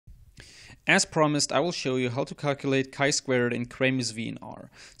As promised, I will show you how to calculate chi-squared in Cramer's V in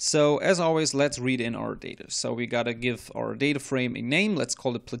R. So as always, let's read in our data. So we gotta give our data frame a name. Let's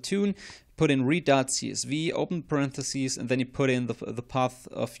call it platoon. Put in read.csv, open parentheses, and then you put in the path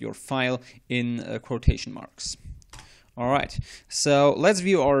of your file in quotation marks. All right, so let's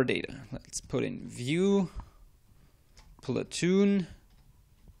view our data. Let's put in view platoon.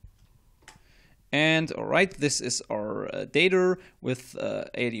 And all right, this is our data with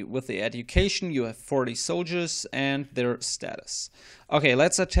the education. You have 40 soldiers and their status. Okay,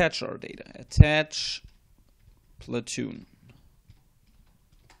 let's attach our data. Attach platoon.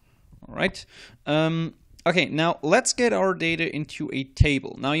 All right. Okay, now let's get our data into a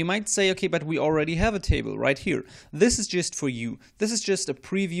table. Now you might say, okay, but we already have a table right here. This is just for you. This is just a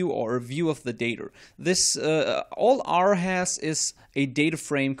preview or a view of the data. This all R has is a data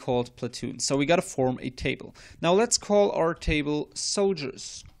frame called platoon. So we got to form a table. Now let's call our table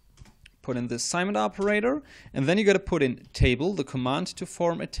soldiers. Put in the assignment operator, and then you got to put in table, the command to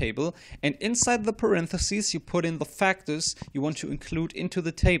form a table, and inside the parentheses you put in the factors you want to include into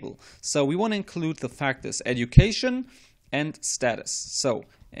the table. So we want to include the factors education and status. So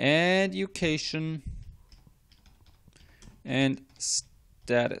education and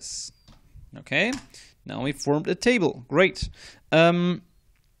status. Okay, now we formed a table. Great.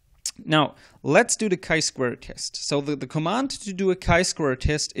 Now let's do the chi-square test. So the command to do a chi-square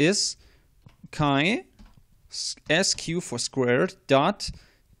test is chi sq for squared dot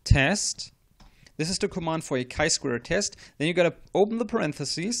test. This is the command for a chi-square test. Then you got to open the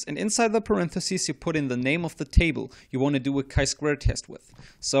parentheses, and inside the parentheses you put in the name of the table you want to do a chi-square test with.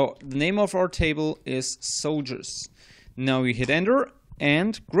 So the name of our table is soldiers. Now we hit enter,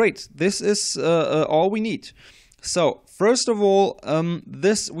 and great, this is all we need. So first of all,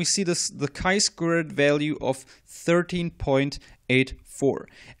 we see the chi-squared value of 13.84.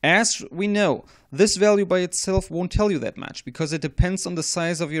 As we know, this value by itself won't tell you that much because it depends on the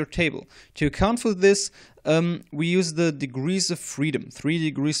size of your table. To account for this, we use the degrees of freedom, 3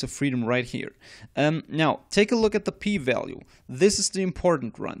 degrees of freedom right here. Now, take a look at the p-value. This is the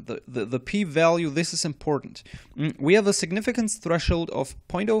important one. The p-value, this is important. We have a significance threshold of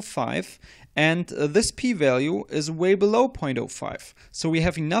 0.05, and this p-value is way below 0.05. So we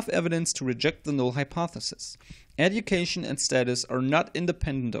have enough evidence to reject the null hypothesis. Education and status are not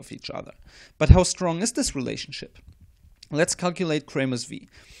independent of each other. But how strong is this relationship? Let's calculate Cramer's V.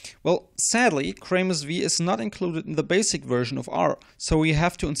 Well, sadly, Cramer's V is not included in the basic version of R, so we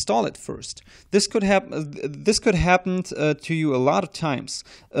have to install it first. This could happen to you a lot of times,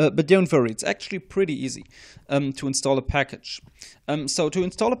 but don't worry, it's actually pretty easy to install a package. So to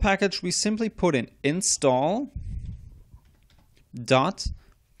install a package, we simply put in install dot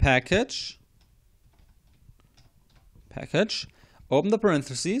package, open the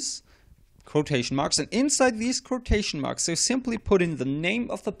parentheses, quotation marks, and inside these quotation marks you simply put in the name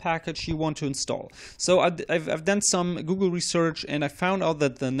of the package you want to install. So I've done some Google research and I found out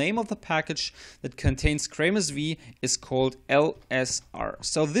that the name of the package that contains Cramer's V is called LSR.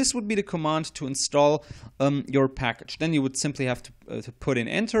 So this would be the command to install your package. Then you would simply have to put in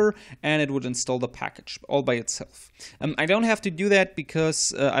enter, and it would install the package all by itself. I don't have to do that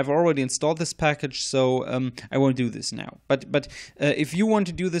because I've already installed this package, so I won't do this now. But if you want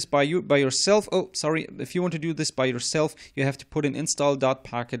to do this by yourself, if you want to do this by yourself, you have to put in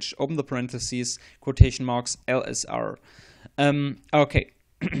install.package, open the parentheses, quotation marks, LSR. Okay,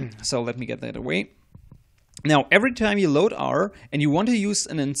 so let me get that away. Now, every time you load R and you want to use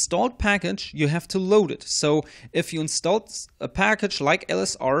an installed package, you have to load it. So if you installed a package like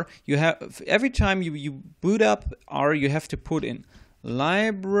LSR, you have every time you boot up R, you have to put in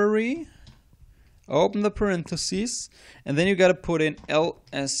library, open the parentheses, and then you got to put in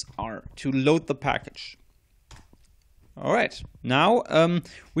LSR to load the package. All right, now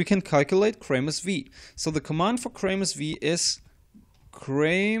we can calculate Cramer's V. So the command for Cramer's V is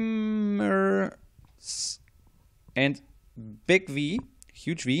Cramer's and big V,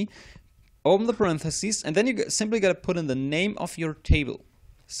 huge V, open the parentheses, and then you simply got to put in the name of your table.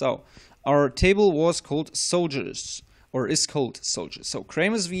 So our table was called soldiers, or is called soldiers. So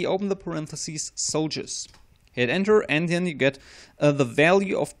Cramer's V, open the parentheses, soldiers. Hit enter, and then you get the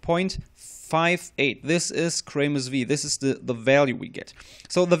value of 0.58. This is Cramer's V. This is the value we get.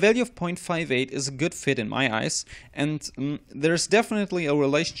 So the value of 0.58 is a good fit in my eyes, and there's definitely a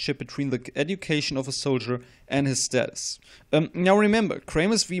relationship between the education of a soldier and his status. Now remember,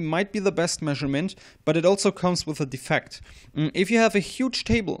 Cramer's V might be the best measurement, but it also comes with a defect. If you have a huge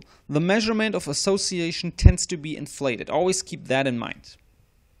table, the measurement of association tends to be inflated. Always keep that in mind.